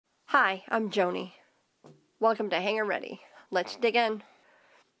Hi, I'm Joni. Welcome to Hangar Ready. Let's dig in.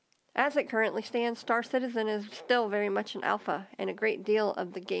 As it currently stands, Star Citizen is still very much an alpha, and a great deal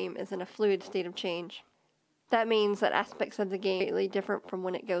of the game is in a fluid state of change. That means that aspects of the game are greatly different from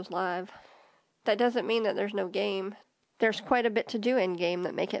when it goes live. That doesn't mean that there's no game. There's quite a bit to do in-game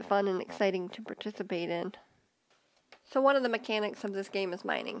that make it fun and exciting to participate in. So one of the mechanics of this game is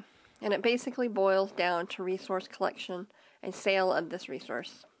mining, and it basically boils down to resource collection and sale of this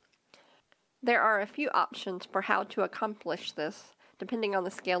resource. There are a few options for how to accomplish this, depending on the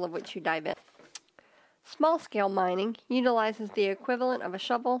scale of which you dive in. Small-scale mining utilizes the equivalent of a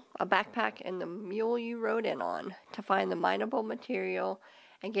shovel, a backpack, and the mule you rode in on to find the mineable material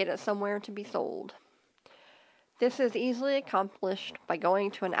and get it somewhere to be sold. This is easily accomplished by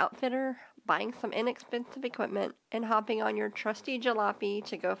going to an outfitter, buying some inexpensive equipment, and hopping on your trusty jalopy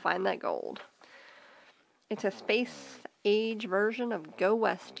to go find that gold. It's a space-age version of Go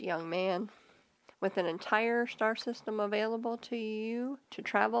West, young man, with an entire star system available to you to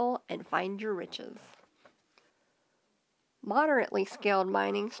travel and find your riches. Moderately scaled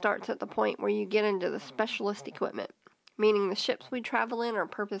mining starts at the point where you get into the specialist equipment, meaning the ships we travel in are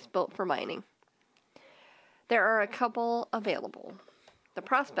purpose-built for mining. There are a couple available. The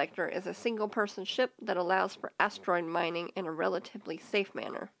Prospector is a single-person ship that allows for asteroid mining in a relatively safe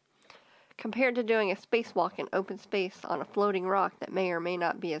manner, compared to doing a spacewalk in open space on a floating rock that may or may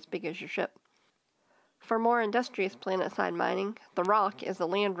not be as big as your ship. For more industrious planet-side mining, the Rock is a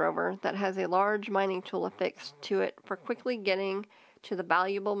Land Rover that has a large mining tool affixed to it for quickly getting to the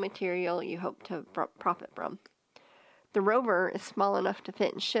valuable material you hope to profit from. The Rover is small enough to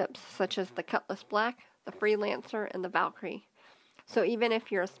fit in ships such as the Cutlass Black, the Freelancer, and the Valkyrie. So even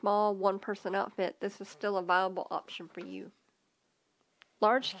if you're a small one-person outfit, this is still a viable option for you.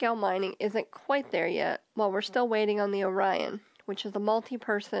 Large-scale mining isn't quite there yet, while we're still waiting on the Orion, which is a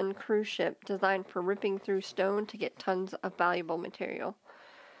multi-person cruise ship designed for ripping through stone to get tons of valuable material.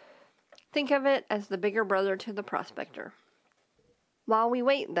 Think of it as the bigger brother to the Prospector. While we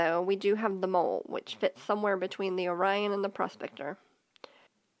wait, though, we do have the Mole, which fits somewhere between the Orion and the Prospector.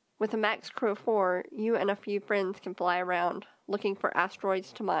 With a max crew of 4, you and a few friends can fly around, looking for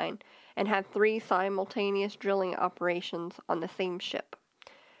asteroids to mine, and have 3 simultaneous drilling operations on the same ship,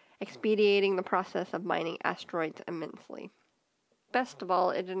 expediting the process of mining asteroids immensely. Best of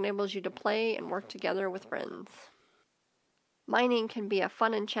all, it enables you to play and work together with friends. Mining can be a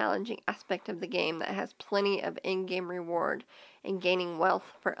fun and challenging aspect of the game that has plenty of in-game reward in gaining wealth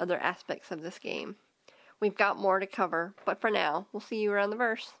for other aspects of this game. We've got more to cover, but for now, we'll see you around the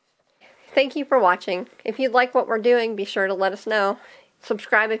verse. Thank you for watching. If you like what we're doing, be sure to let us know.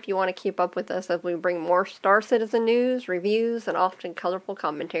 Subscribe if you want to keep up with us as we bring more Star Citizen news, reviews, and often colorful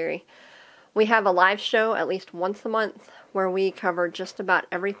commentary. We have a live show at least once a month where we cover just about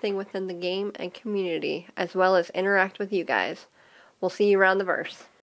everything within the game and community, as well as interact with you guys. We'll see you around the verse.